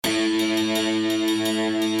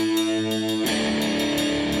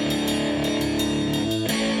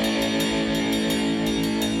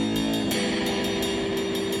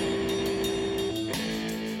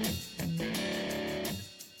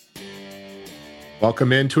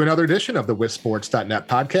Welcome into another edition of the WisSports.net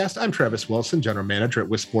podcast. I'm Travis Wilson, General Manager at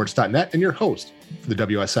WisSports.net, and your host for the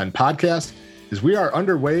WSN podcast. As we are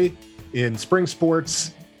underway in spring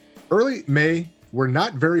sports, early May, we're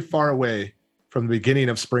not very far away from the beginning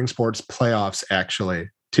of spring sports playoffs,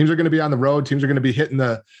 actually. Teams are going to be on the road. Teams are going to be hitting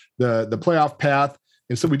the playoff path.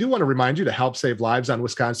 And so we do want to remind you to help save lives on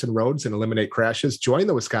Wisconsin roads and eliminate crashes. Join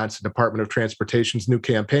the Wisconsin Department of Transportation's new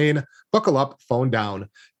campaign, Buckle Up, Phone Down.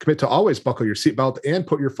 Commit to always buckle your seatbelt and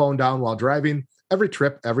put your phone down while driving. Every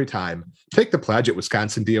trip, every time. Take the pledge at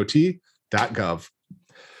wisconsindot.gov.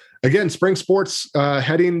 Again, spring sports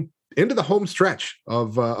heading into the home stretch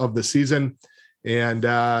of the season. And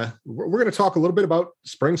we're going to talk a little bit about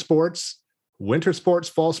spring sports, winter sports,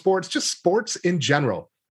 fall sports, just sports in general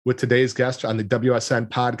with today's guest on the WSN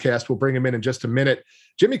podcast. We'll bring him in just a minute.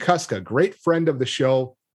 Jimmy Kuska, great friend of the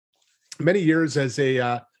show, many years as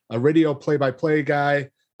a radio play-by-play guy,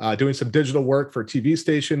 doing some digital work for a TV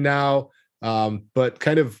station now, but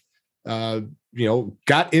kind of,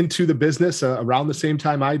 got into the business around the same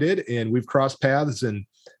time I did, and we've crossed paths and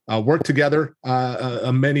worked together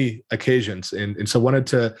on many occasions. And so wanted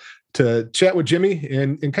to chat with Jimmy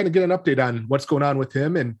and kind of get an update on what's going on with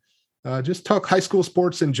him and just talk high school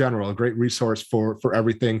sports in general, a great resource for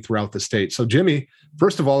everything throughout the state. So Jimmy,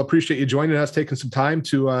 first of all, appreciate you joining us, taking some time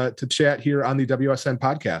to chat here on the WSN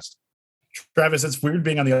podcast. Travis, it's weird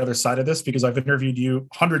being on the other side of this because I've interviewed you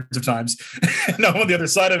hundreds of times and I'm on the other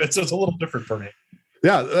side of it. So it's a little different for me.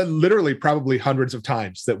 Yeah, literally probably hundreds of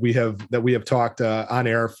times that we have talked on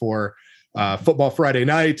air for Football Friday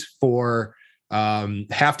Night, for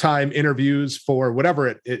halftime interviews, for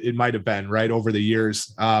whatever it might have been, right, over the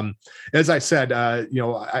years. As I said,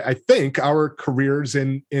 I think our careers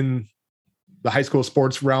in the high school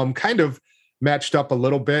sports realm kind of matched up a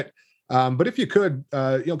little bit. But if you could,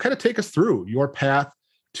 kind of take us through your path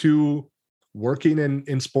to working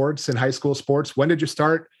in sports and high school sports. When did you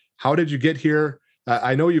start? How did you get here?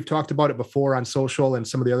 I know you've talked about it before on social and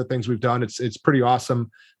some of the other things we've done. It's pretty awesome.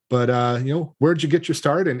 But, where'd you get your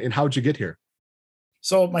start and how'd you get here?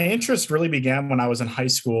 So my interest really began when I was in high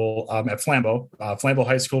school at Flambeau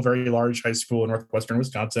High School, very large high school in northwestern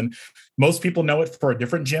Wisconsin. Most people know it for a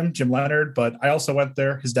different Jim Leonard, but I also went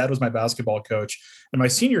there. His dad was my basketball coach. In my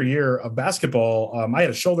senior year of basketball, I had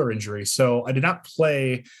a shoulder injury, so I did not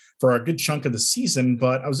play for a good chunk of the season,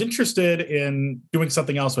 but I was interested in doing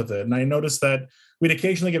something else with it. And I noticed that we'd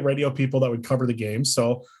occasionally get radio people that would cover the game.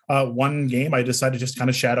 So one game, I decided to just kind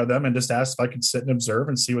of shadow them and just ask if I could sit and observe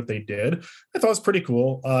and see what they did. I thought it was pretty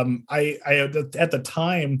cool. I at the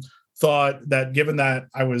time thought that given that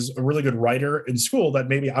I was a really good writer in school, that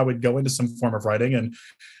maybe I would go into some form of writing. And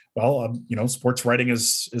sports writing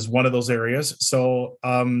is one of those areas. So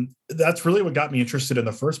that's really what got me interested in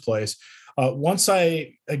the first place. Once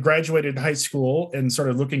I graduated high school and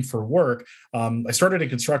started looking for work, I started in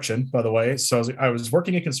construction, by the way. So I was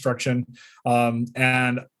working in construction,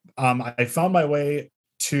 and I found my way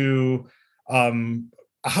to a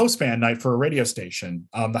house band night for a radio station.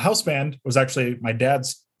 The house band was actually my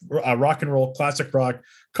dad's rock and roll, classic rock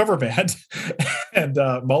cover band and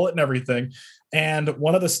mullet and everything. And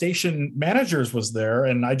one of the station managers was there,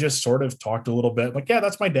 and I just sort of talked a little bit like, yeah,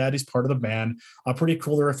 that's my dad. He's part of the band. Pretty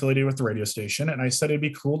cool. They're affiliated with the radio station. And I said, it'd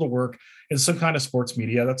be cool to work in some kind of sports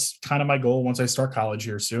media. That's kind of my goal once I start college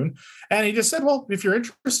here soon. And he just said, well, if you're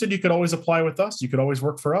interested, you could always apply with us. You could always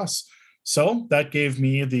work for us. So that gave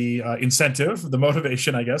me the incentive, the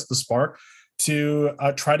motivation, I guess, the spark to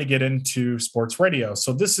try to get into sports radio.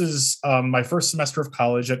 So this is my first semester of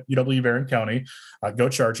college at UW-Barron County. Go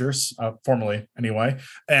Chargers, formerly anyway.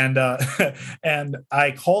 And and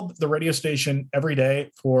I called the radio station every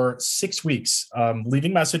day for 6 weeks,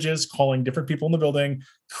 leaving messages, calling different people in the building,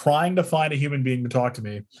 trying to find a human being to talk to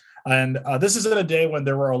me. And this is at a day when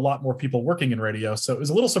there were a lot more people working in radio. So it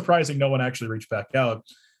was a little surprising no one actually reached back out.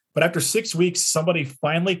 But after 6 weeks, somebody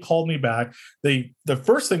finally called me back. The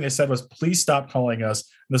first thing they said was, please stop calling us.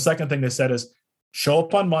 And the second thing they said is, show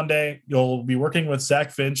up on Monday. You'll be working with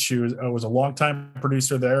Zach Finch, who was a longtime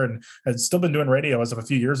producer there and had still been doing radio as of a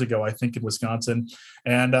few years ago, I think, in Wisconsin.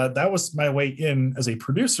 And that was my way in as a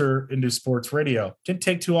producer into sports radio. Didn't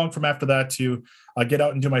take too long from after that to get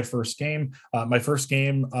out and do my first game. My first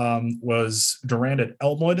game was Durand at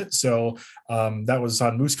Elmwood. So that was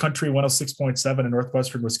on Moose Country 106.7 in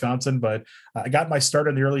northwestern Wisconsin. But I got my start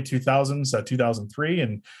in the early 2000s, 2003.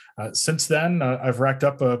 And since then, I've racked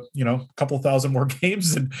up a couple thousand more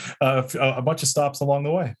games and a bunch of stops along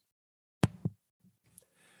the way.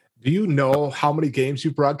 Do you know how many games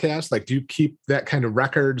you broadcast? Like, do you keep that kind of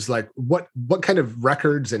records? Like, what kind of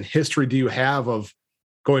records and history do you have of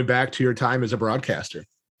going back to your time as a broadcaster?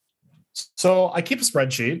 So I keep a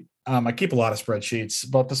spreadsheet. I keep a lot of spreadsheets,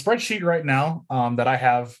 but the spreadsheet right now that I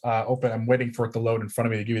have open, I'm waiting for it to load in front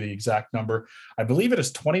of me to give you the exact number. I believe it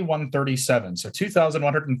is 2137. So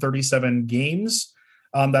 2,137 games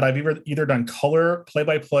that I've either done color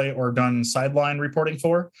play-by-play or done sideline reporting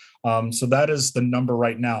for. So that is the number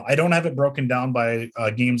right now. I don't have it broken down by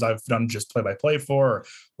games I've done just play-by-play for or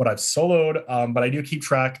what I've soloed, but I do keep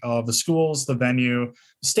track of the schools, the venue,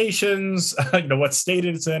 stations, what state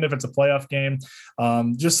it's in, if it's a playoff game.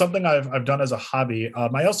 Just something I've done as a hobby.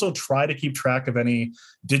 I also try to keep track of any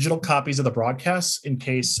digital copies of the broadcasts in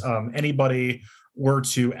case anybody were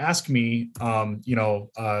to ask me,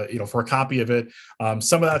 for a copy of it.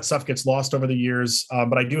 Some of that stuff gets lost over the years,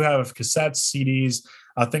 but I do have cassettes, CDs,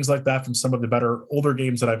 things like that from some of the better older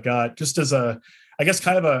games that I've got, just as I guess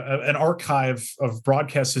kind of an archive of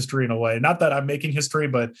broadcast history in a way. Not that I'm making history,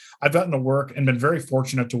 but I've gotten to work and been very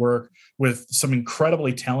fortunate to work with some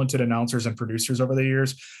incredibly talented announcers and producers over the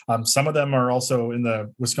years. Some of them are also in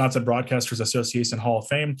the Wisconsin Broadcasters Association Hall of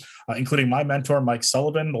Fame, including my mentor, Mike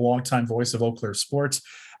Sullivan, the longtime voice of Eau Claire Sports.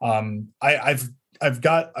 I've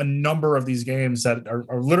got a number of these games that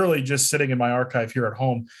are literally just sitting in my archive here at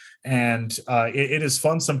home. And it is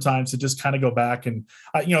fun sometimes to just kind of go back and,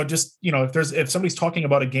 if somebody's talking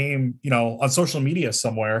about a game, on social media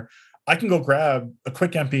somewhere, I can go grab a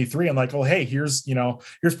quick MP3 and like, oh, hey, here's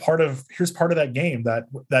part of that game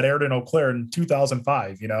that aired in Eau Claire in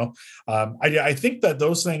 2005. I think that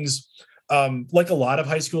those things, like a lot of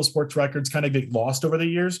high school sports records, kind of get lost over the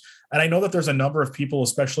years. And I know that there's a number of people,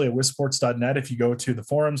 especially at wisports.net, if you go to the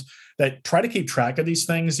forums, that try to keep track of these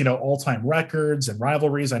things, all-time records and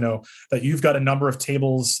rivalries. I know that you've got a number of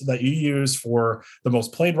tables that you use for the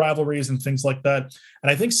most played rivalries and things like that. And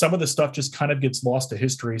I think some of the stuff just kind of gets lost to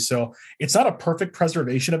history. So it's not a perfect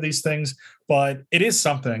preservation of these things, but it is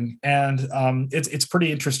something. And it's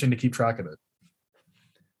pretty interesting to keep track of it.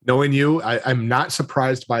 Knowing you, I'm not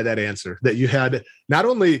surprised by that answer, that you had not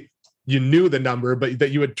only you knew the number, but that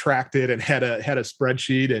you had tracked it and had a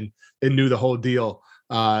spreadsheet and knew the whole deal.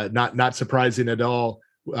 Not surprising at all.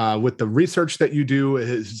 With the research that you do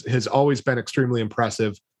has always been extremely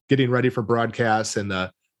impressive, getting ready for broadcasts and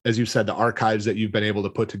as you said, the archives that you've been able to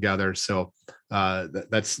put together. So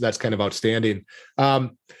that's kind of outstanding.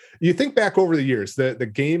 You think back over the years,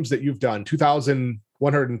 the games that you've done,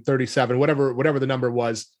 2,137, whatever the number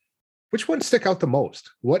was, which ones stick out the most?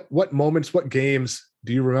 What moments, what games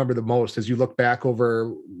do you remember the most as you look back over,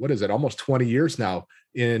 what is it, almost 20 years now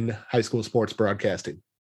in high school sports broadcasting?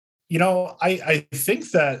 I think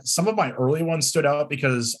that some of my early ones stood out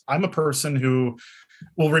because I'm a person who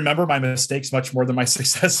will remember my mistakes much more than my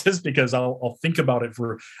successes, because I'll think about it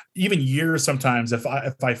for even years sometimes if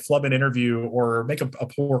I flub an interview or make a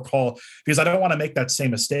poor call, because I don't want to make that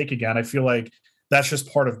same mistake again. I feel like that's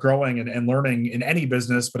just part of growing and learning in any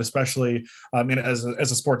business, but especially as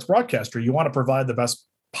a sports broadcaster, you want to provide the best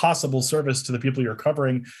possible service to the people you're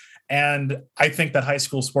covering. And I think that high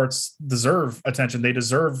school sports deserve attention. They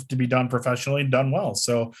deserve to be done professionally and done well.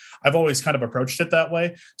 So I've always kind of approached it that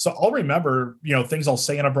way. So I'll remember, things I'll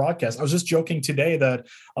say in a broadcast. I was just joking today that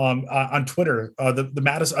on Twitter,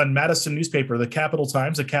 the Madison newspaper, the Capital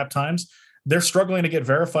Times, the Cap Times, they're struggling to get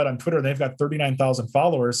verified on Twitter. They've got 39,000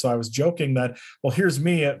 followers. So I was joking that, well, here's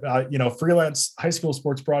me, freelance high school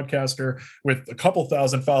sports broadcaster with a couple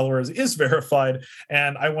thousand followers is verified.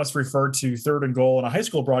 And I once referred to third and goal in a high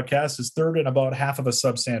school broadcast as third and about half of a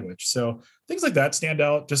sub sandwich. So things like that stand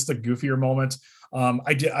out, just the goofier moments.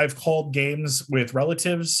 I've called games with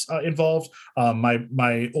relatives involved.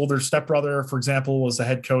 My older stepbrother, for example, was the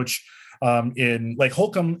head coach in Lake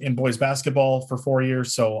Holcomb in boys basketball for 4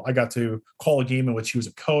 years. So I got to call a game in which he was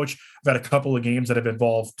a coach. I've had a couple of games that have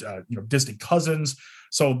involved, distant cousins.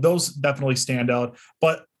 So those definitely stand out.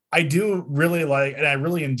 But I do really like, and I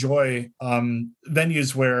really enjoy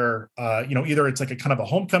venues where, either it's like a kind of a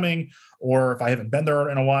homecoming, or if I haven't been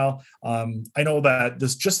there in a while. I know that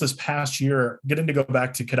this past year, getting to go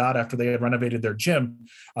back to Cadott after they had renovated their gym,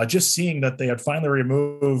 just seeing that they had finally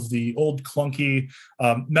removed the old clunky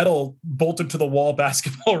metal bolted to the wall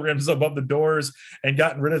basketball rims above the doors and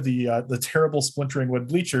gotten rid of the terrible splintering wood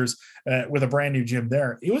bleachers with a brand new gym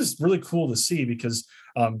there. It was really cool to see because,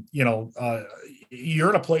 you're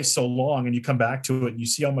in a place so long and you come back to it and you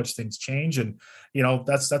see how much things change. And,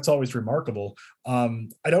 that's always remarkable.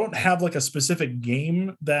 I don't have like a specific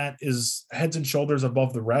game that is heads and shoulders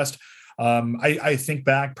above the rest. I think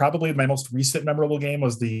back, probably my most recent memorable game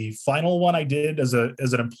was the final one I did as an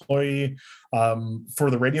employee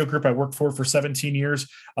for the radio group I worked for 17 years.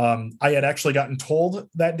 I had actually gotten told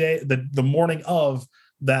that day, the morning of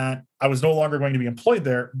that I was no longer going to be employed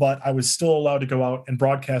there, but I was still allowed to go out and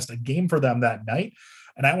broadcast a game for them that night.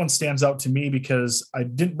 And that one stands out to me because I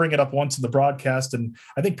didn't bring it up once in the broadcast. And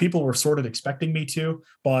I think people were sort of expecting me to.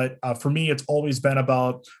 But for me, it's always been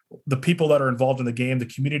about the people that are involved in the game, the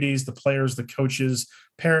communities, the players, the coaches,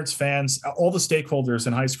 parents, fans, all the stakeholders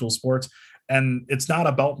in high school sports. And it's not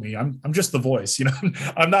about me. I'm just the voice,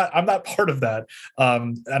 I'm not part of that.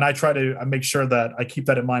 And I try to make sure that I keep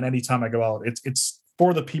that in mind anytime I go out. It's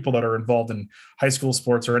for the people that are involved in high school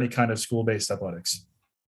sports or any kind of school-based athletics.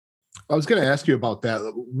 I was going to ask you about that.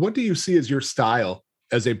 What do you see as your style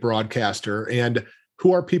as a broadcaster, and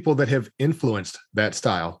who are people that have influenced that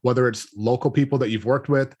style, whether it's local people that you've worked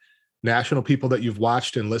with, national people that you've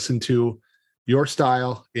watched and listened to, your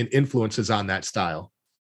style and influences on that style?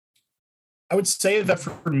 I would say that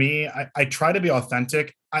for me, I try to be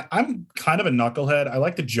authentic. I'm kind of a knucklehead. I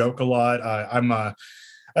like to joke a lot. I'm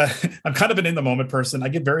kind of an in the moment person. I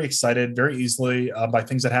get very excited very easily by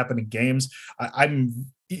things that happen in games. I'm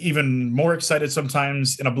even more excited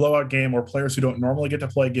sometimes in a blowout game where players who don't normally get to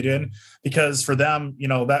play get in, because for them,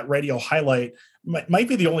 that radio highlight might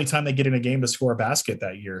be the only time they get in a game to score a basket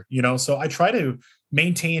that year, So I try to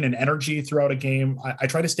maintain an energy throughout a game. I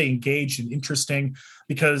try to stay engaged and interesting,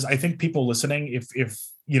 because I think people listening, if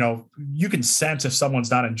you can sense if someone's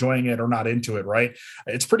not enjoying it or not into it, right?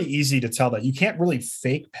 It's pretty easy to tell that. You can't really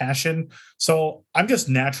fake passion. So I'm just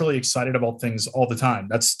naturally excited about things all the time.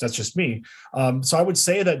 That's just me. So I would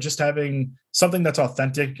say that just having something that's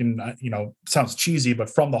authentic and, sounds cheesy, but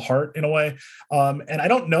from the heart in a way. And I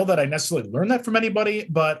don't know that I necessarily learned that from anybody,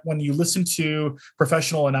 but when you listen to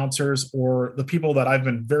professional announcers or the people that I've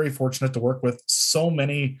been very fortunate to work with, so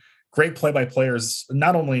many great play-by-players,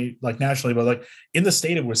 not only like nationally, but like in the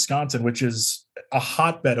state of Wisconsin, which is a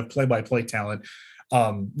hotbed of play-by-play talent,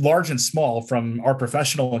 large and small, from our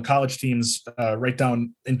professional and college teams right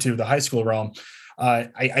down into the high school realm.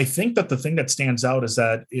 I think that the thing that stands out is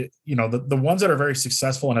that, the ones that are very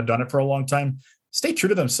successful and have done it for a long time stay true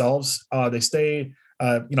to themselves. They stay,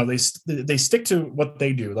 they stick to what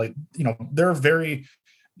they do. Like, they're very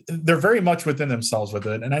much within themselves with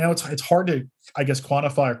it. And I know it's hard to, I guess,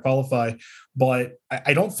 quantify or qualify, but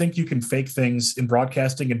I don't think you can fake things in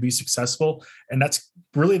broadcasting and be successful. And that's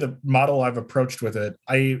really the model I've approached with it.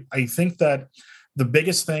 I think that the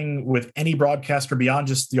biggest thing with any broadcaster, beyond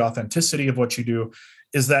just the authenticity of what you do,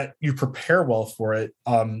 is that you prepare well for it.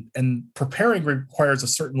 And preparing requires a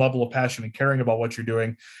certain level of passion and caring about what you're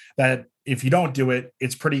doing, that if you don't do it,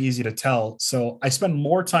 it's pretty easy to tell. So I spend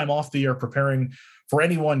more time off the air preparing for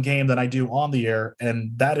any one game than I do on the air.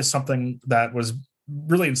 And that is something that was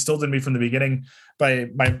really instilled in me from the beginning by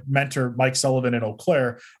my mentor, Mike Sullivan in Eau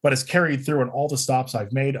Claire, but has carried through in all the stops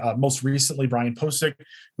I've made. Most recently, Brian Posick,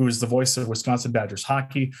 who is the voice of Wisconsin Badgers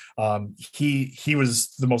hockey. He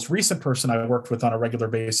was the most recent person I worked with on a regular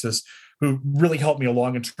basis, who really helped me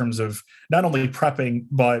along in terms of not only prepping,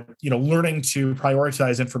 but learning to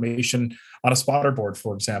prioritize information on a spotter board,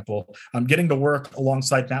 for example. I'm getting to work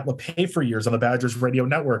alongside Matt LePay for years on the Badgers radio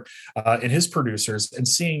network and his producers, and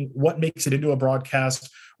seeing what makes it into a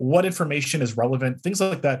broadcast, what information is relevant, things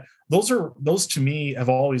like that. Those to me have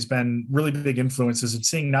always been really big influences in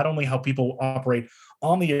seeing not only how people operate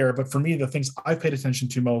on the air, but for me, the things I've paid attention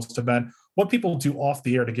to most have been what people do off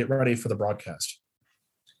the air to get ready for the broadcast.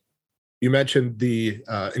 You mentioned the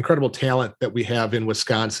incredible talent that we have in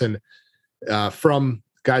Wisconsin, from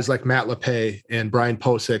guys like Matt LePay and Brian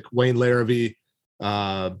Posick, Wayne Larrabee,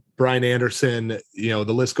 Brian Anderson, the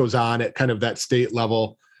list goes on at kind of that state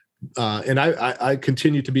level. And I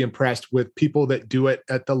continue to be impressed with people that do it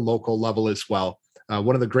at the local level as well.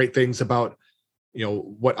 One of the great things about,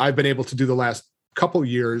 what I've been able to do the last couple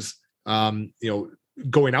years,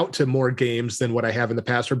 going out to more games than what I have in the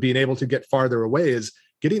past, or being able to get farther away, is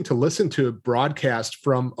getting to listen to a broadcast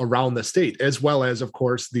from around the state, as well as, of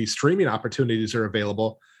course, the streaming opportunities are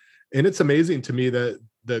available. And it's amazing to me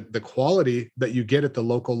the quality that you get at the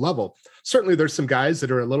local level. Certainly there's some guys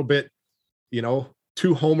that are a little bit,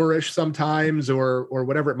 too homerish sometimes, or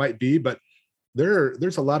whatever it might be, but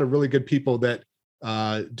there's a lot of really good people that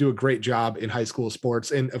do a great job in high school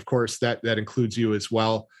sports. And of course that includes you as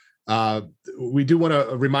well. We do want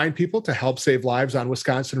to remind people to help save lives on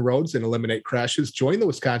Wisconsin roads and eliminate crashes. Join the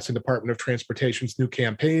Wisconsin Department of Transportation's new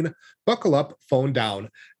campaign, Buckle Up, Phone Down.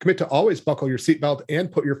 Commit to always buckle your seatbelt and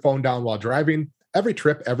put your phone down while driving. Every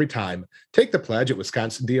trip, every time. Take the pledge at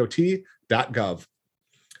wisconsindot.gov.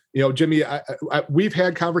 Jimmy, we've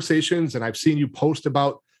had conversations, and I've seen you post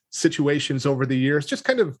about situations over the years, just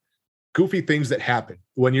kind of goofy things that happen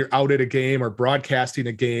when you're out at a game or broadcasting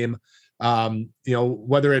a game.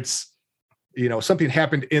 Whether it's, something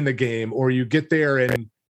happened in the game, or you get there and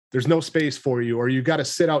there's no space for you, or you got to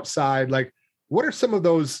sit outside. Like, what are some of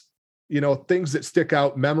those, things that stick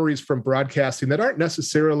out, memories from broadcasting that aren't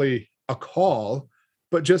necessarily a call,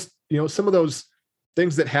 but just, some of those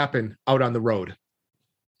things that happen out on the road?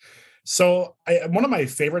 So one of my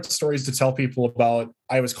favorite stories to tell people about,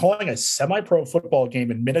 I was calling a semi-pro football game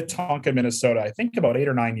in Minnetonka, Minnesota, I think about 8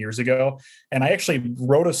 or 9 years ago. And I actually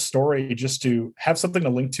wrote a story just to have something to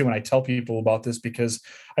link to. And I tell people about this because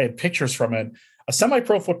I had pictures from it. A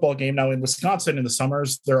semi-pro football game. Now in Wisconsin in the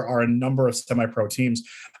summers, there are a number of semi-pro teams,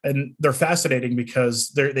 and they're fascinating because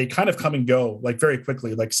they kind of come and go like very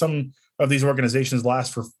quickly. Like some of these organizations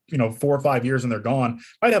last for 4 or 5 years and they're gone.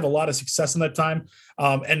 Might have a lot of success in that time.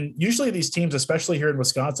 And usually these teams, especially here in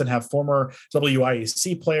Wisconsin, have former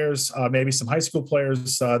WIAC players, maybe some high school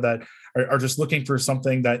players that are just looking for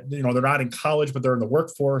something that, they're not in college, but they're in the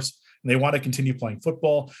workforce and they want to continue playing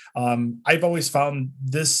football. I've always found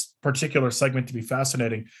this particular segment to be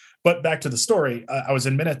fascinating. But back to the story, I was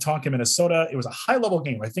in Minnetonka, Minnesota. It was a high-level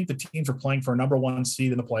game. I think the teams were playing for a number 1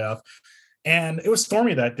 seed in the playoff. And it was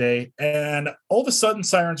stormy that day. And all of a sudden,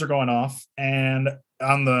 sirens are going off. And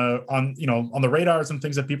on the radars and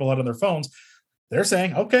things that people had on their phones, they're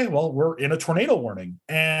saying, okay, well, we're in a tornado warning.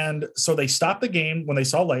 And so they stopped the game when they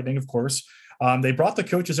saw lightning, of course. They brought the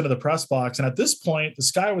coaches into the press box. And at this point, the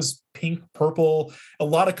sky was pink, purple, a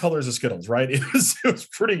lot of colors of Skittles, right? It was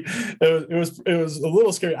a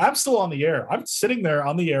little scary. I'm still on the air. I'm sitting there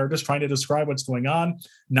on the air, just trying to describe what's going on.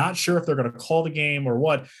 Not sure if they're going to call the game or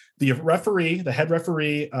what. The head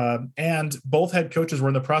referee, and both head coaches were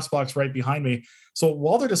in the press box right behind me. So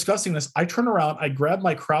while they're discussing this, I turn around, I grab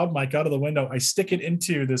my crowd mic out of the window, I stick it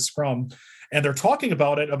into this scrum. And they're talking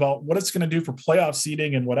about what it's going to do for playoff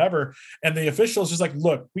seeding and whatever. And the official is just like,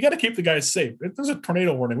 look, we got to keep the guys safe. If there's a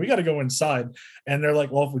tornado warning, we got to go inside. And they're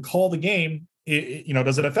like, well, if we call the game,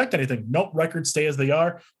 does it affect anything? Nope, records stay as they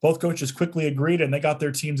are. Both coaches quickly agreed and they got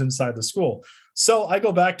their teams inside the school. So I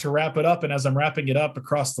go back to wrap it up. And as I'm wrapping it up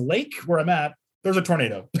across the lake where I'm at, there's a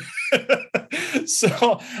tornado.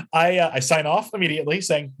 So I sign off immediately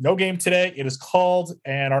saying, no game today. It is called.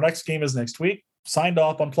 And our next game is next week. Signed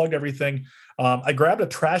off, unplugged everything. I grabbed a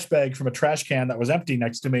trash bag from a trash can that was empty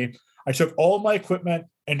next to me. I took all of my equipment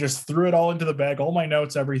and just threw it all into the bag, all my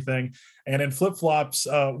notes, everything. And in flip-flops,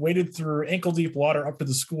 waded through ankle-deep water up to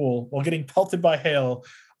the school while getting pelted by hail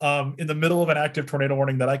in the middle of an active tornado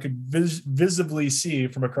warning that I could visibly see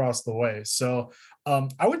from across the way. So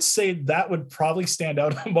I would say that would probably stand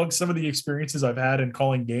out among some of the experiences I've had in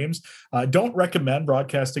calling games. Don't recommend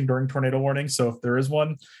broadcasting during tornado warnings. So if there is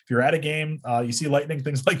one, if you're at a game, you see lightning,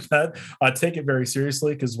 things like that, take it very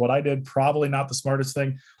seriously, because what I did, probably not the smartest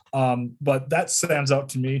thing. But that stands out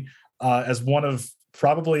to me as one of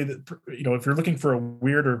probably, if you're looking for a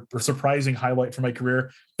weird or surprising highlight for my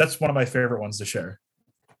career, that's one of my favorite ones to share.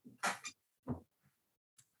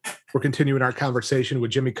 We're continuing our conversation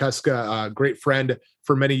with Jimmy Kuska, a great friend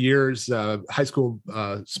for many years, high school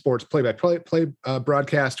sports play-by-play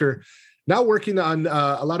broadcaster, now working on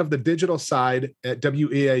a lot of the digital side at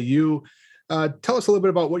WEAU. Tell us a little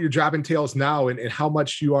bit about what your job entails now and how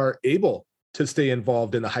much you are able to stay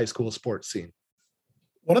involved in the high school sports scene.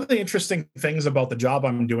 One of the interesting things about the job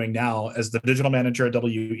I'm doing now as the digital manager at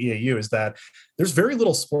WEAU is that there's very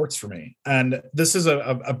little sports for me. And this is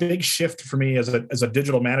a big shift for me as a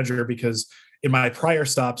digital manager, because in my prior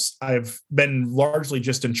stops, I've been largely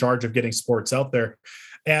just in charge of getting sports out there.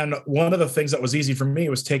 And one of the things that was easy for me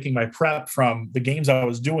was taking my prep from the games I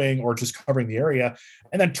was doing or just covering the area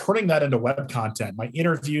and then turning that into web content. My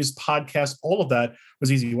interviews, podcasts, all of that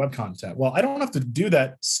was easy web content. Well, I don't have to do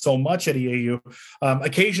that so much at EAU.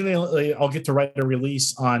 Occasionally, I'll get to write a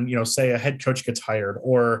release on, say a head coach gets hired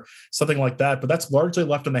or something like that. But that's largely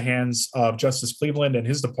left in the hands of Justice Cleveland and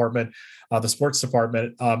his department, the sports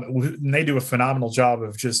department. And they do a phenomenal job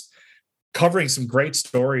of just covering some great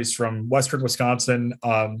stories from Western Wisconsin,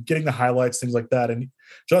 getting the highlights, things like that. And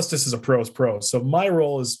Justice is a pro's pro. So my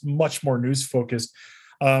role is much more news focused.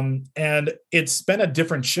 And it's been a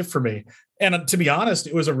different shift for me. And to be honest,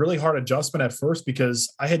 it was a really hard adjustment at first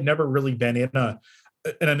because I had never really been in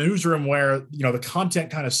a newsroom where, the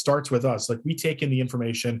content kind of starts with us. Like we take in the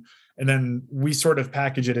information and then we sort of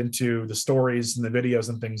package it into the stories and the videos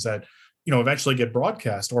and things that eventually get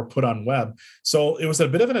broadcast or put on web. So it was a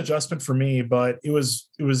bit of an adjustment for me, but it was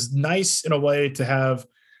nice in a way to have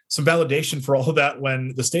some validation for all of that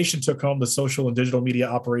when the station took home the social and digital media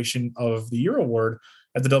operation of the year award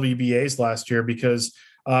at the WBAs last year, because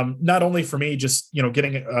not only for me just,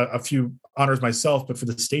 getting a few honors myself, but for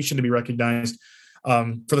the station to be recognized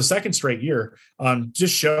for the second straight year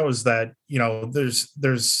just shows that,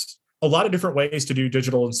 there's a lot of different ways to do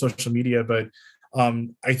digital and social media, but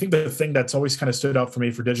I think the thing that's always kind of stood out for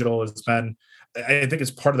me for digital has been, I think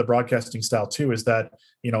it's part of the broadcasting style too, is that,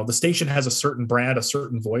 the station has a certain brand, a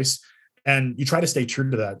certain voice, and you try to stay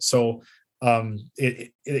true to that. So and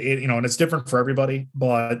it's different for everybody,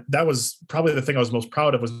 but that was probably the thing I was most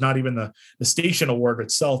proud of, was not even the station award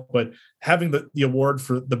itself, but having the award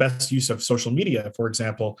for the best use of social media, for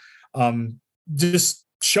example. Just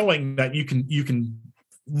showing that you can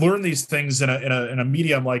learn these things in a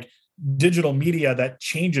medium like digital media that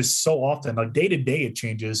changes so often, like day to day it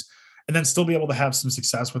changes, and then still be able to have some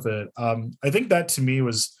success with it. I think that to me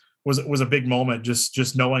was a big moment,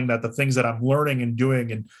 just knowing that the things that I'm learning and doing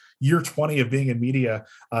in year 20 of being in media,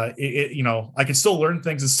 I can still learn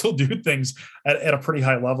things and still do things at a pretty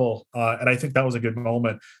high level. And I think that was a good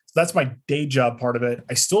moment. So that's my day job part of it.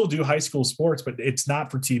 I still do high school sports, but it's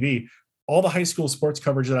not for TV. All the high school sports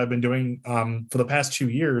coverage that I've been doing for the past 2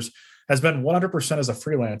 years has been 100% as a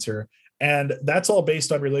freelancer. And that's all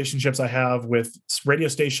based on relationships I have with radio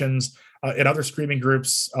stations and other streaming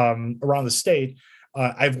groups around the state.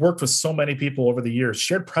 I've worked with so many people over the years,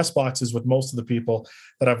 shared press boxes with most of the people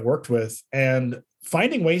that I've worked with, and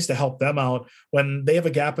finding ways to help them out when they have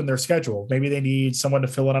a gap in their schedule. Maybe they need someone to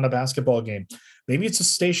fill in on a basketball game. Maybe it's a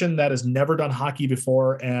station that has never done hockey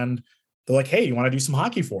before, and they're like, hey, you want to do some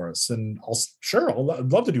hockey for us? And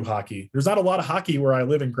I'd love to do hockey. There's not a lot of hockey where I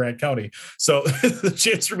live in Grant County. So the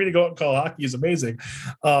chance for me to go out and call hockey is amazing.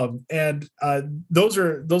 Those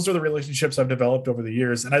are the relationships I've developed over the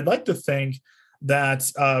years. And I'd like to think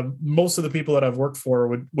that most of the people that I've worked for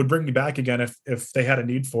would bring me back again if they had a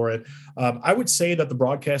need for it. I would say that the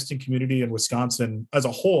broadcasting community in Wisconsin as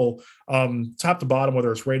a whole, top to bottom,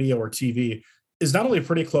 whether it's radio or TV, is not only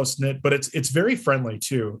pretty close knit, but it's very friendly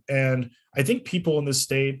too. And I think people in this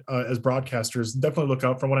state as broadcasters definitely look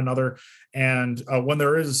out for one another. And when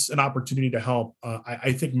there is an opportunity to help,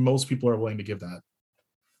 I think most people are willing to give that.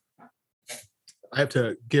 I have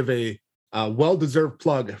to give a well-deserved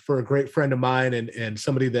plug for a great friend of mine and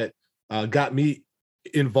somebody that got me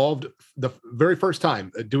involved the very first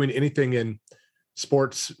time doing anything in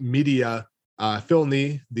sports media. Phil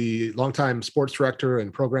Nee, the longtime sports director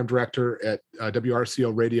and program director at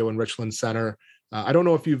WRCO Radio in Richland Center. I don't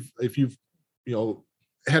know if you've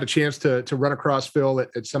had a chance to run across Phil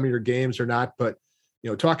at some of your games or not, but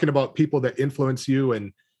talking about people that influence you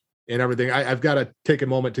and everything, I've got to take a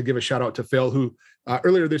moment to give a shout out to Phil, who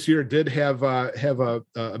earlier this year did have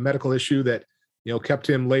a medical issue that kept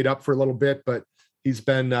him laid up for a little bit, but he's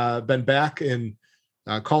been back and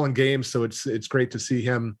calling games, so it's great to see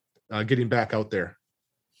him getting back out there.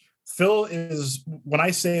 Phil is, when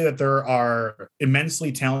I say that there are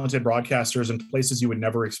immensely talented broadcasters in places you would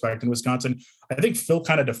never expect in Wisconsin, I think Phil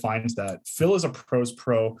kind of defines that. Phil is a pro's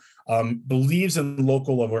pro, believes in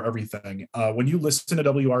local over everything. When you listen to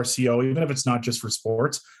WRCO, even if it's not just for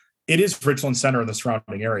sports, it is Richland Center and the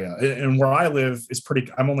surrounding area. And where I live is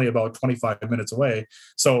I'm only about 25 minutes away.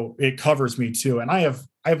 So it covers me too. And I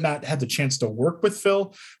have not had the chance to work with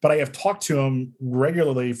Phil, but I have talked to him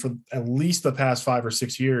regularly for at least the past 5 or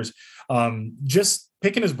 6 years. Just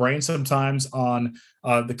picking his brain sometimes on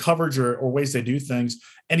the coverage or ways they do things.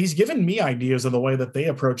 And he's given me ideas of the way that they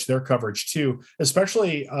approach their coverage too,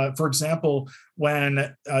 especially, for example,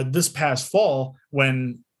 when this past fall,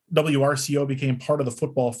 when WRCO became part of the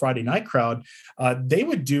Football Friday Night Crowd, they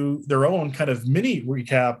would do their own kind of mini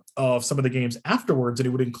recap of some of the games afterwards, and it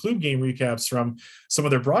would include game recaps from some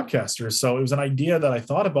of their broadcasters. So it was an idea that I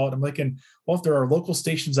thought about. I'm thinking, well, if there are local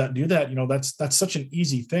stations that do that, that's such an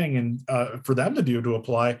easy thing and for them to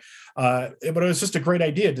apply. But it was just a great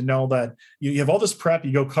idea to know that you have all this prep,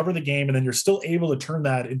 you go cover the game, and then you're still able to turn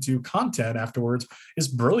that into content afterwards is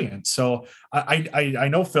brilliant. So I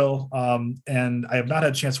know Phil, and I have not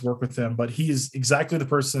had a chance to work with him, but he is exactly the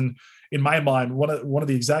person in my mind, one of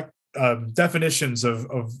the exact definitions of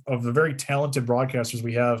the very talented broadcasters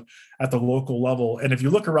we have at the local level. And if you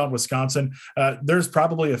look around Wisconsin, there's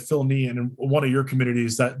probably a Phil Nee in one of your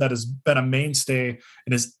communities that has been a mainstay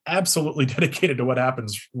and is absolutely dedicated to what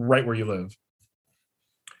happens right where you live.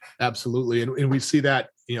 Absolutely. And we see that,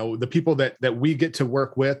 the people that we get to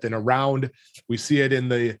work with and around, we see it in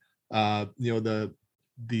the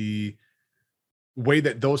way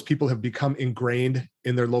that those people have become ingrained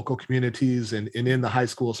in their local communities and in the high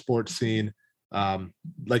school sports scene.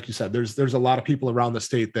 Like you said, there's a lot of people around the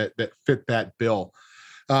state that fit that bill.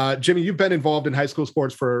 Jimmy, you've been involved in high school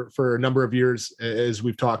sports for a number of years, as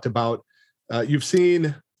we've talked about. You've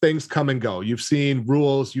seen things come and go. You've seen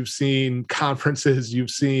rules, you've seen conferences, you've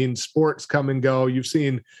seen sports come and go. You've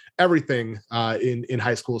seen everything in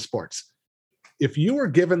high school sports. If you were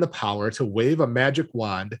given the power to wave a magic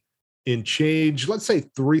wand and change, let's say,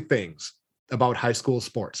 three things about high school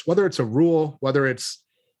sports, whether it's a rule, whether it's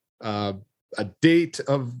a date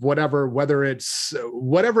of whatever, whether it's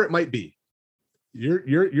whatever it might be.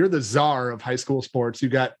 You're the czar of high school sports. You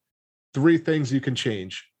got three things you can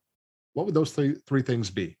change. What would those three things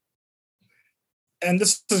be? And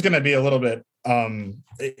this is going to be a little bit,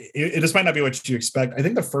 this might not be what you expect. I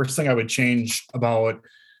think the first thing I would change about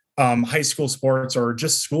high school sports or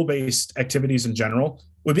just school-based activities in general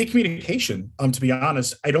would be communication. To be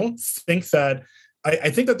honest, I don't think that,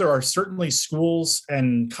 I think that there are certainly schools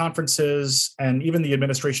and conferences and even the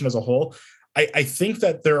administration as a whole. I think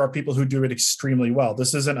that there are people who do it extremely well.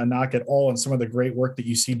 This isn't a knock at all on some of the great work that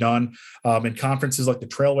you see done in conferences like the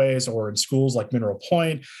Trailways or in schools like Mineral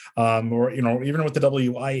Point, or even what the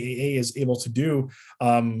WIAA is able to do.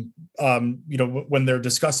 When they're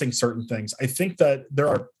discussing certain things, I think that there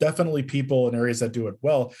are definitely people in areas that do it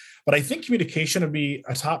well. But I think communication would be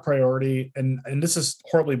a top priority, and this is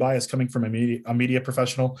horribly biased coming from a media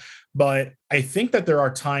professional, but I think that there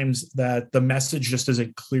are times that the message just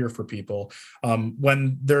isn't clear for people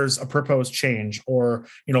when there's a proposed change, or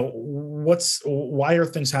why are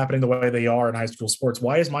things happening the way they are in high school sports?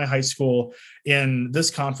 Why is my high school in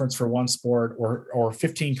this conference for one sport, or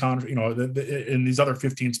 15 in these other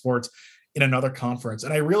 15 sports in another conference?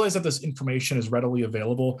 And I realize that this information is readily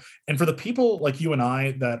available, and for the people like you and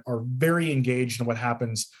I that are very engaged in what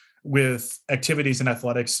happens with activities in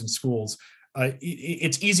athletics in schools,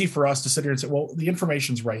 it's easy for us to sit here and say, well, the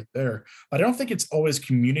information's right there, but I don't think it's always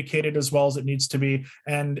communicated as well as it needs to be.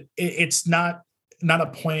 And it's not a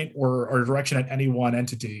point or direction at any one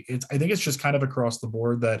entity. I think it's just kind of across the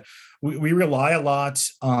board that we rely a lot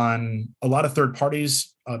on a lot of third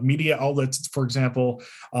parties, media outlets, for example,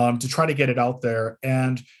 to try to get it out there.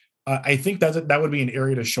 And I think that would be an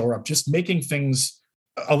area to shore up, just making things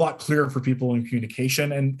a lot clearer for people in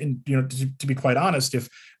communication. And to be quite honest, if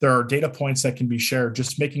there are data points that can be shared,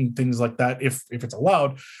 just making things like that, if it's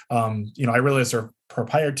allowed, I realize there are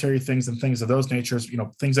proprietary things and things of those natures,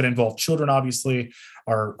 things that involve children, obviously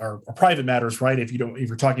are private matters, right? If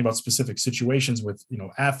you're talking about specific situations with,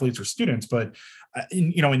 athletes or students, but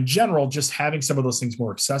in general, just having some of those things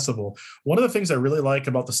more accessible. One of the things I really like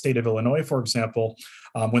about the state of Illinois, for example,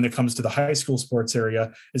 when it comes to the high school sports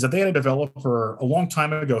area, is that they had a developer a long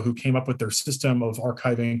time ago who came up with their system of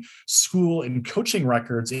archiving school and coaching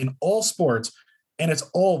records in all sports. And it's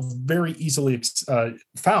all very easily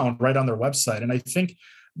found right on their website. And I think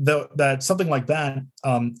that something like that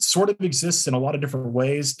sort of exists in a lot of different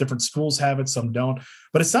ways. Different schools have it, some don't,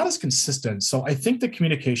 but it's not as consistent. So I think the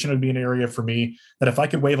communication would be an area for me that if I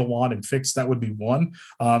could wave a wand and fix, that would be one.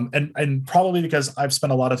 And probably because I've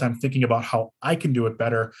spent a lot of time thinking about how I can do it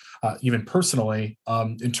better, even personally,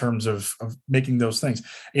 in terms of making those things.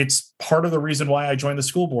 It's part of the reason why I joined the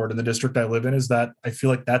school board in the district I live in, is that I feel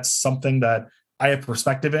like that's something that I have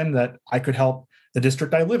perspective in that I could help the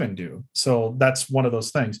district I live in do. So that's one of those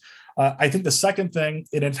things. I think the second thing,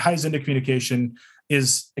 and it ties into communication,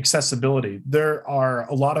 is accessibility. There are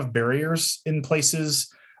a lot of barriers in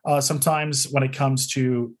places sometimes when it comes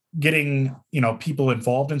to getting people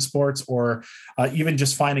involved in sports, or even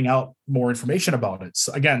just finding out more information about it.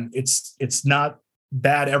 So again, it's not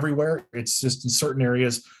bad everywhere. It's just in certain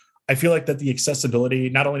areas. I feel like that the accessibility,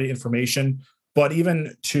 not only to information, but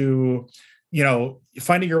even to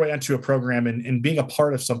finding your way into a program and being a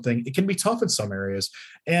part of something, it can be tough in some areas.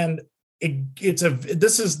 And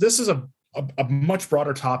this is a much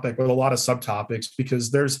broader topic with a lot of subtopics,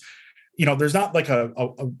 because there's not like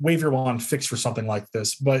a wave your wand fix for something like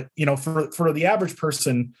this. But, for the average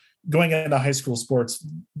person going into high school sports,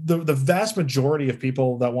 the vast majority of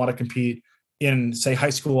people that want to compete in, say, high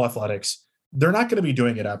school athletics, they're not going to be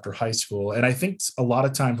doing it after high school. And I think a lot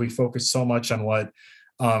of times we focus so much on what,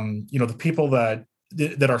 the people that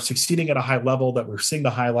are succeeding at a high level, that we're seeing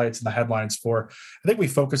the highlights and the headlines for. I think we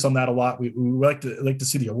focus on that a lot. We like to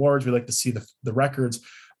see the awards. We like to see the records,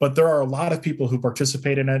 but there are a lot of people who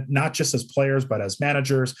participate in it, not just as players, but as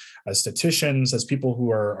managers, as statisticians, as people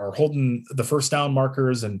who are holding the first down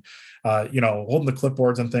markers and, holding the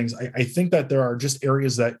clipboards and things. I think that there are just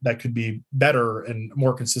areas that could be better and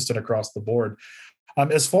more consistent across the board.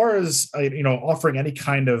 As far as, offering any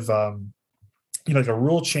kind of, like a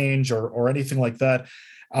rule change or anything like that.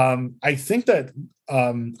 I think the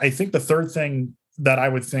third thing that I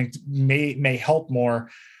would think may help more,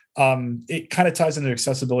 it kind of ties into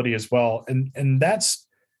accessibility as well. And that's,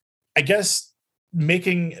 I guess,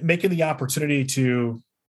 making the opportunity to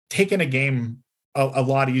take in a game a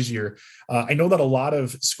lot easier. I know that a lot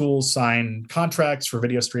of schools sign contracts for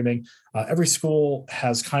video streaming. Every school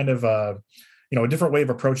has kind of a a different way of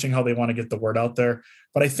approaching how they want to get the word out there.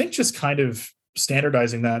 But I think just kind of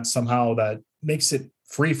standardizing that somehow that makes it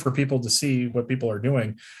free for people to see what people are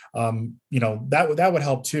doing. That would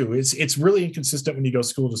help too. It's really inconsistent when you go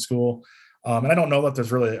school to school. And I don't know that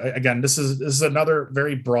there's really, again, this is another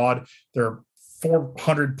very broad, there are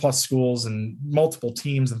 400 plus schools and multiple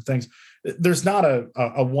teams and things. There's not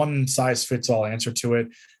a one size fits all answer to it,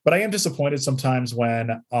 but I am disappointed sometimes when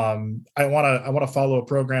I want to follow a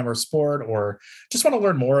program or sport, or just want to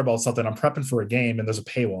learn more about something. I'm prepping for a game and there's a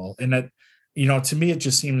paywall, and that, to me, it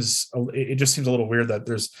just seems a little weird that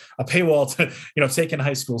there's a paywall to, take in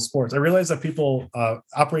high school sports. I realize that people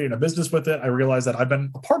operate in a business with it. I realize that I've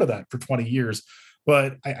been a part of that for 20 years,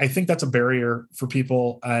 but I think that's a barrier for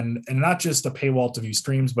people, and not just a paywall to view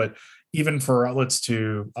streams, but even for outlets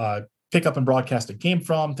to pick up and broadcast a game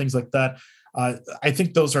from, things like that. I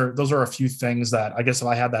think those are a few things that I guess if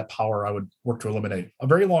I had that power, I would work to eliminate. A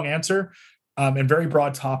very long answer. And very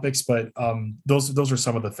broad topics, but those are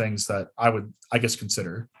some of the things that I would, I guess,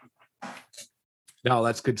 consider. No,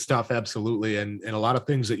 that's good stuff. Absolutely. And a lot of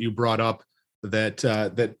things that you brought up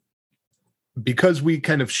that because we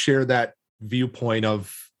kind of share that viewpoint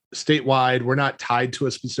of statewide, we're not tied to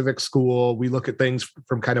a specific school. We look at things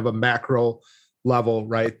from kind of a macro level,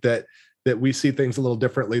 right? That we see things a little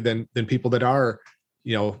differently than people that are,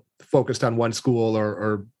 focused on one school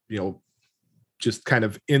or just kind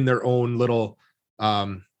of in their own little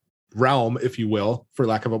realm, if you will, for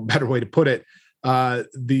lack of a better way to put it.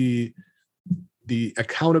 The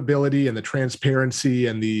accountability and the transparency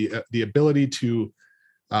and the ability to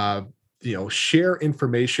share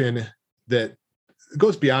information that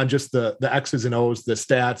goes beyond just the X's and O's, the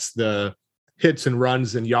stats, the hits and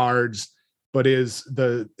runs and yards, but is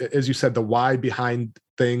as you said, the why behind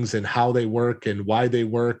things and how they work and why they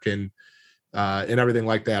work and everything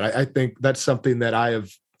like that. I think that's something that I have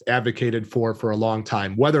advocated for a long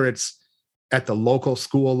time, whether it's at the local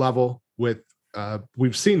school level with,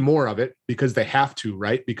 we've seen more of it because they have to,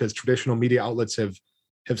 right? Because traditional media outlets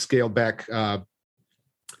have scaled back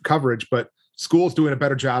coverage, but schools doing a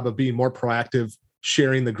better job of being more proactive,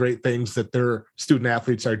 sharing the great things that their student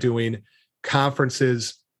athletes are doing.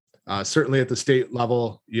 Conferences, certainly at the state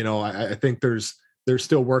level, I think there's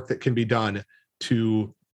still work that can be done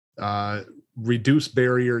to reduce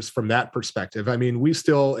barriers from that perspective. I mean, we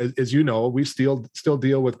still, as you know, we still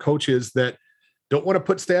deal with coaches that don't want to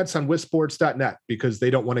put stats on wisports.net because they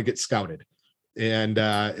don't want to get scouted. And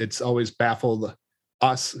it's always baffled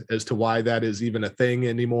us as to why that is even a thing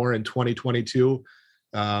anymore in 2022.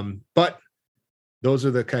 But those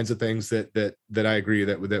are the kinds of things that I agree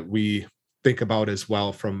that we think about as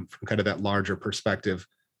well from kind of that larger perspective.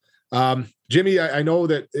 Jimmy, I know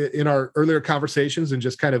that in our earlier conversations and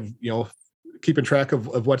just kind of, keeping track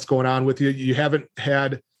of what's going on with you, you haven't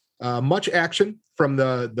had much action from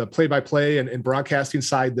the play-by-play and broadcasting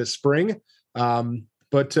side this spring.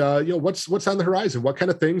 But what's on the horizon? What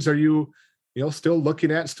kind of things are you still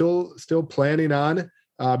looking at, still planning on?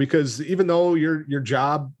 Because even though your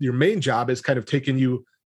main job is kind of taking you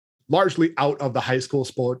largely out of the high school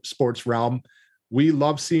sports realm, we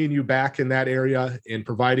love seeing you back in that area and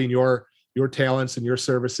providing your talents and your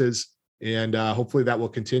services, and hopefully that will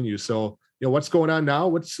continue. So, what's going on now?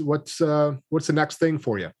 What's the next thing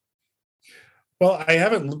for you? Well, I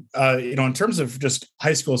haven't, in terms of just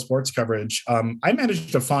high school sports coverage, I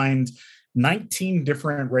managed to find 19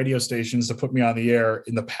 different radio stations to put me on the air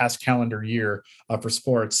in the past calendar year for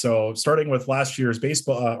sports. So starting with last year's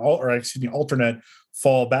baseball, alternate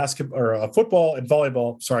fall basketball or football and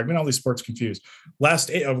volleyball. Sorry, I'm getting all these sports confused. Last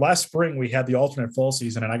spring, we had the alternate fall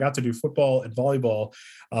season, and I got to do football and volleyball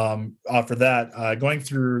for that. Going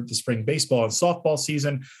through the spring baseball and softball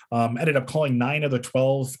season, ended up calling 9 of the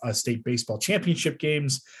 12 state baseball championship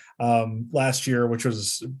games last year, which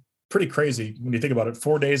was pretty crazy when you think about it.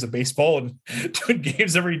 4 days of baseball and doing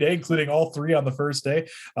games every day, including all 3 on the first day.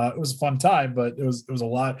 It was a fun time, but it was a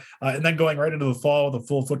lot. And then going right into the fall, the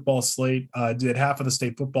full football slate, did half of the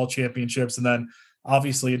state football championships, and then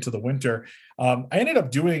obviously into the winter. I ended up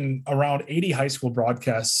doing around 80 high school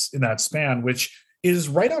broadcasts in that span, which is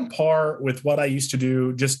right on par with what I used to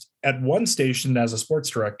do just at one station as a sports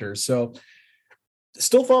director. So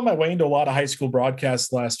still found my way into a lot of high school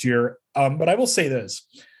broadcasts last year. But I will say this.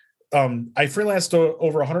 I freelanced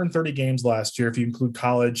over 130 games last year, if you include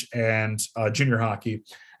college and junior hockey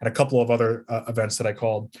and a couple of other events that I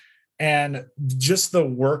called. And just the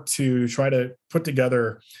work to try to put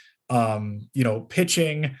together,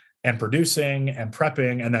 pitching and producing and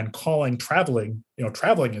prepping and then calling, traveling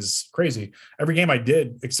is crazy. Every game I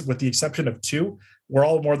did, with the exception of 2, we're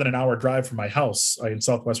all more than an hour drive from my house in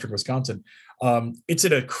southwestern Wisconsin. It's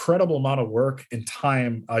an incredible amount of work and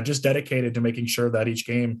time just dedicated to making sure that each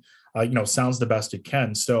game, sounds the best it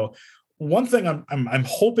can. So one thing I'm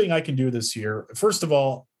hoping I can do this year, first of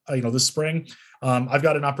all, this spring, I've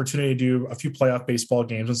got an opportunity to do a few playoff baseball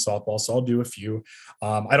games in softball, so I'll do a few.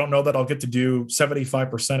 I don't know that I'll get to do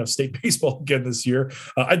 75% of state baseball again this year.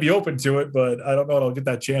 I'd be open to it, but I don't know that I'll get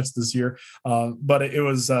that chance this year. But it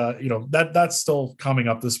was, that's still coming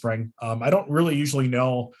up this spring. I don't really usually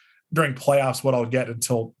know during playoffs what I'll get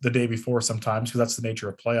until the day before sometimes, because that's the nature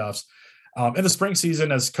of playoffs. In the spring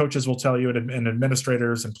season, as coaches will tell you, and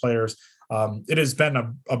administrators and players, it has been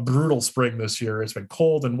a brutal spring this year. It's been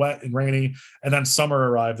cold and wet and rainy, and then summer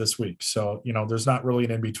arrived this week. So, there's not really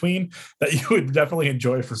an in-between that you would definitely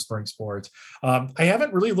enjoy for spring sports. I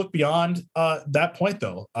haven't really looked beyond that point,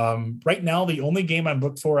 though. Right now, the only game I'm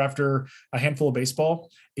booked for after a handful of baseball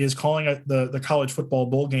is calling the college football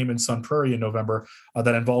bowl game in Sun Prairie in November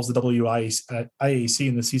that involves the IAC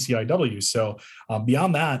and the CCIW. So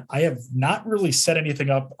beyond that, I have not really set anything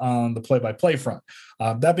up on the play-by-play front.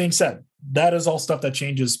 That being said, that is all stuff that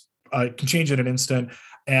changes, can change in an instant.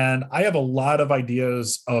 And I have a lot of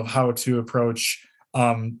ideas of how to approach,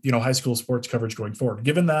 high school sports coverage going forward.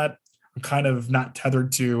 Given that I'm kind of not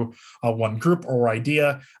tethered to one group or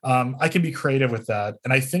idea, I can be creative with that.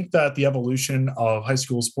 And I think that the evolution of high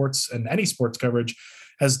school sports and any sports coverage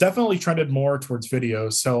has definitely trended more towards video.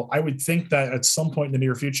 So I would think that at some point in the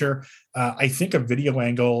near future, I think a video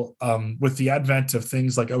angle with the advent of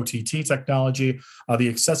things like OTT technology, the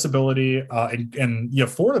accessibility and the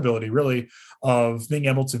affordability really of being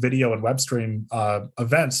able to video and web stream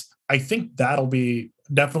events, I think that'll be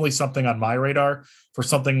definitely something on my radar for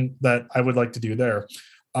something that I would like to do there.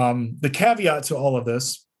 The caveat to all of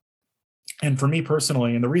this, and for me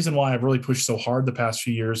personally, and the reason why I've really pushed so hard the past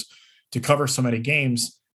few years to cover so many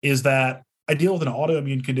games, is that I deal with an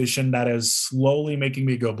autoimmune condition that is slowly making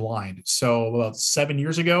me go blind. So about 7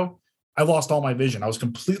 years ago, I lost all my vision. I was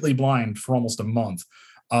completely blind for almost a month.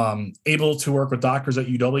 Able to work with doctors at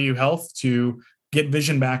UW Health to get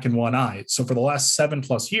vision back in one eye. So for the last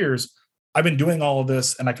 7+ years, I've been doing all of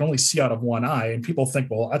this and I can only see out of one eye. And people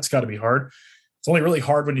think, well, that's got to be hard. It's only really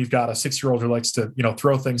hard when you've got a 6-year-old who likes to,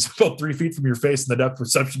 throw things about 3 feet from your face and the depth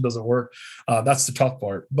perception doesn't work. That's the tough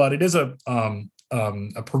part. But it is a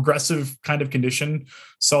progressive kind of condition.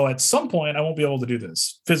 So at some point, I won't be able to do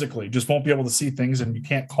this physically. Just won't be able to see things, and you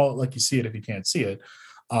can't call it like you see it if you can't see it.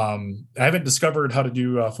 I haven't discovered how to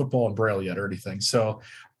do football in Braille yet or anything. So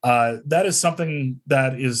that is something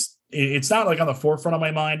that it's not like on the forefront of my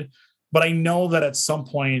mind. But I know that at some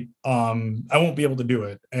point I won't be able to do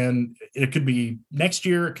it. And it could be next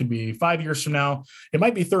year. It could be 5 years from now. It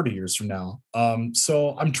might be 30 years from now.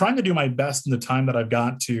 So I'm trying to do my best in the time that I've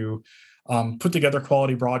got to put together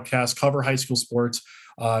quality broadcasts, cover high school sports,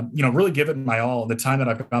 really give it my all in the time that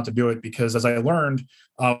I've got to do it. Because as I learned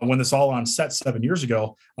when this all on set 7 years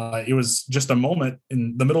ago, it was just a moment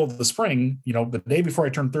in the middle of the spring, the day before I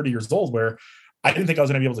turned 30 years old, where I didn't think I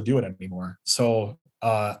was going to be able to do it anymore. So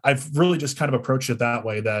I've really just kind of approached it that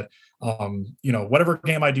way, that, whatever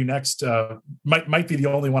game I do next might be the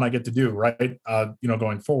only one I get to do, right?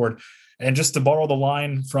 Going forward. And just to borrow the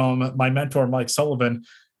line from my mentor, Mike Sullivan,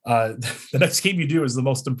 the next game you do is the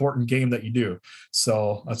most important game that you do.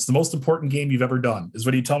 So that's the most important game you've ever done, is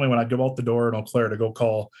what he'd tell me when I'd go out the door in Eau Claire to go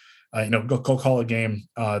call a game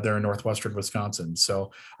there in northwestern Wisconsin.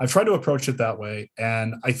 So I've tried to approach it that way.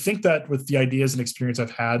 And I think that with the ideas and experience I've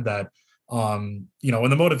had, that and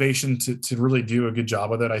the motivation to really do a good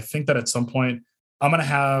job with it, I think that at some point I'm going to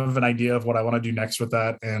have an idea of what I want to do next with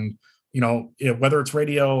that. And, whether it's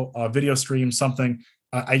radio, video stream, something,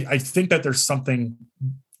 I think that there's something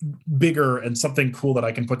bigger and something cool that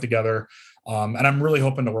I can put together. And I'm really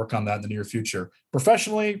hoping to work on that in the near future.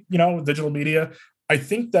 Professionally, digital media, I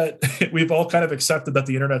think that we've all kind of accepted that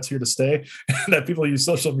the internet's here to stay, and that people use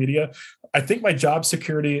social media. I think my job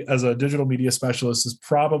security as a digital media specialist is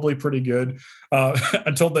probably pretty good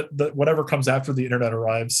until whatever comes after the internet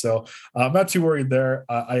arrives. So I'm not too worried there.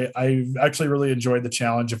 I actually really enjoyed the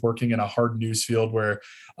challenge of working in a hard news field where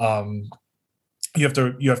you have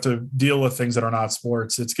to deal with things that are not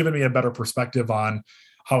sports. It's given me a better perspective on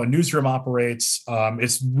how a newsroom operates.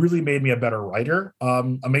 It's really made me a better writer,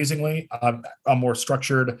 amazingly. A more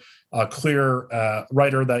structured, clear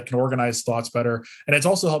writer that can organize thoughts better. And it's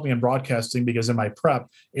also helped me in broadcasting, because in my prep,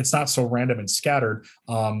 it's not so random and scattered.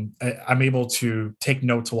 I'm able to take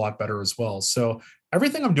notes a lot better as well. So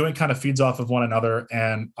everything I'm doing kind of feeds off of one another.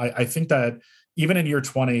 And I think that even in year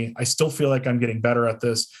 20, I still feel like I'm getting better at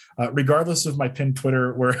this, regardless of my pinned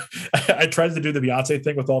Twitter, where I tried to do the Beyonce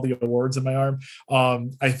thing with all the awards in my arm.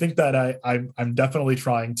 I think that I'm definitely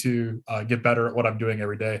trying to get better at what I'm doing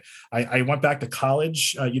every day. I went back to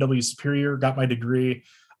college, UW Superior, got my degree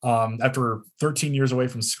after 13 years away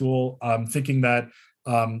from school, thinking that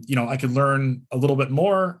I could learn a little bit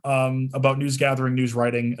more about news gathering, news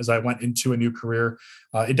writing as I went into a new career.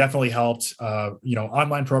 It definitely helped.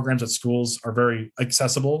 Online programs at schools are very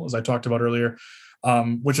accessible, as I talked about earlier,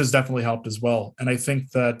 which has definitely helped as well. And I think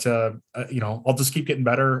that, I'll just keep getting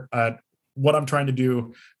better at what I'm trying to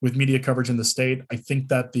do with media coverage in the state. I think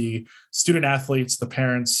that the student athletes, the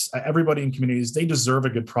parents, everybody in communities, they deserve a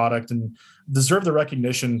good product and deserve the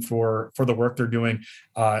recognition for the work they're doing.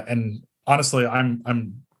 And honestly,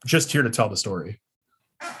 I'm just here to tell the story.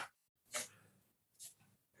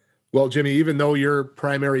 Well, Jimmy, even though your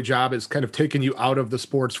primary job is kind of taking you out of the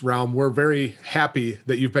sports realm, we're very happy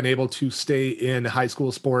that you've been able to stay in high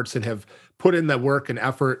school sports and have put in the work and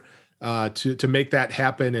effort to make that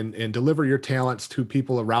happen and deliver your talents to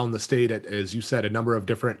people around the state at, as you said, a number of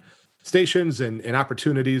different stations and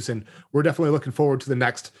opportunities. And we're definitely looking forward to the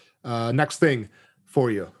next thing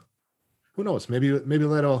for you. Who knows? Maybe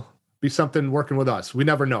that'll be something working with us. We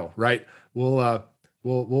never know, right?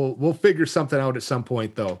 We'll figure something out at some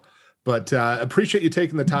point though. But appreciate you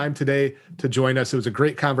taking the time today to join us. It was a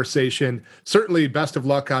great conversation. Certainly best of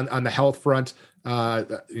luck on the health front.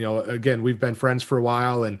 Again, we've been friends for a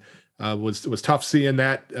while and was tough seeing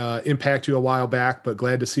that impact you a while back, but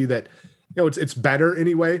glad to see that, it's better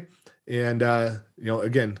anyway. And,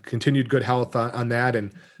 again, continued good health on that.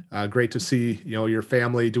 And great to see, your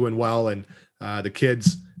family doing well and the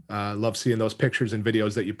kids. Love seeing those pictures and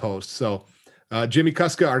videos that you post. So Jimmy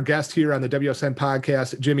Kuska, our guest here on the WSN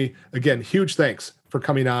podcast. Jimmy, again, huge thanks for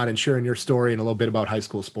coming on and sharing your story and a little bit about high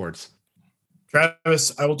school sports.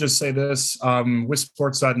 Travis, I will just say this,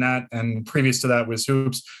 WisSports.net and previous to that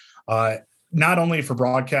WisHoops, not only for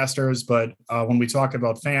broadcasters, but when we talk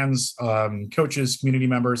about fans, coaches, community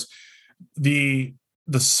members, the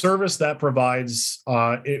service that provides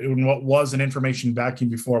in what was an information vacuum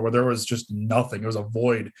before, where there was just nothing, it was a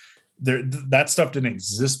void. That stuff didn't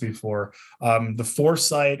exist before. The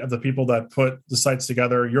foresight of the people that put the sites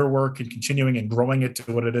together, your work and continuing and growing it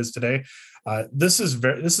to what it is today. This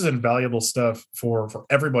is invaluable stuff for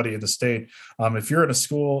everybody in the state. If you're in a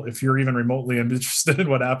school, if you're even remotely interested in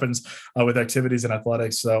what happens with activities and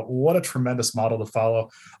athletics, what a tremendous model to follow.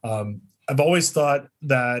 I've always thought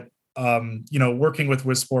that, working with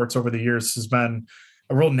WisSports over the years has been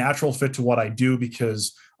a real natural fit to what I do,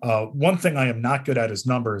 because one thing I am not good at is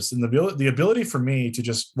numbers, and the ability for me to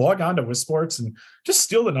just log on to WisSports and just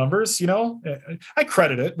steal the numbers. I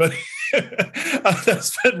credit it, but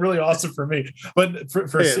that's been really awesome for me. But for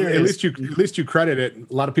serious, at least you credit it.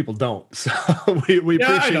 A lot of people don't, so we appreciate.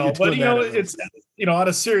 I know, you but it's on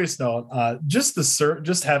a serious note,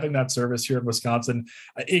 just having that service here in Wisconsin,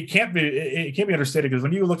 it can't be understated, because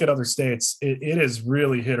when you look at other states, it is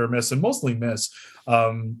really hit or miss, and mostly miss.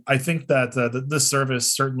 I think that this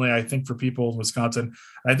service, certainly, I think for people in Wisconsin,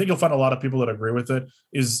 I think you'll find a lot of people that agree with it,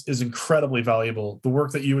 is incredibly valuable. The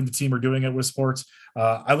work that you and the team are doing at WisSports,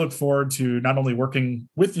 I look forward to not only working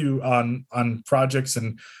with you on projects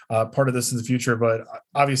and part of this in the future, but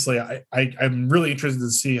obviously I'm really interested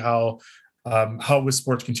to see how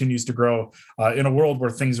WisSports continues to grow in a world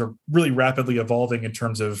where things are really rapidly evolving in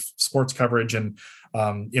terms of sports coverage and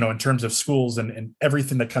in terms of schools and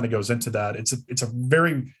everything that kind of goes into that. It's a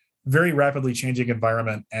very, very rapidly changing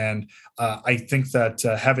environment, and I think that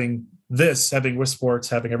having WisSports,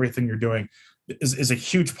 having everything you're doing is a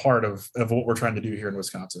huge part of what we're trying to do here in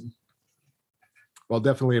Wisconsin. Well,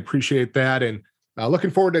 definitely appreciate that, and looking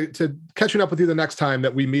forward to catching up with you the next time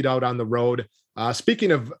that we meet out on the road.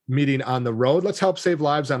 Speaking of meeting on the road, let's help save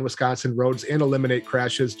lives on Wisconsin roads and eliminate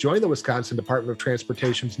crashes. Join the Wisconsin Department of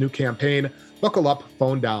Transportation's new campaign, Buckle Up,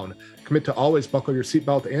 Phone Down. Commit to always buckle your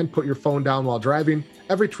seatbelt and put your phone down while driving,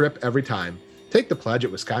 every trip, every time. Take the pledge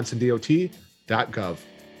at wisconsindot.gov.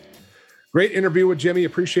 Great interview with Jimmy.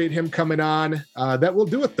 Appreciate him coming on. That will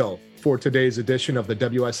do it, though, for today's edition of the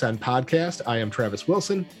WSN podcast. I am Travis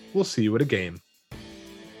Wilson. We'll see you at a game.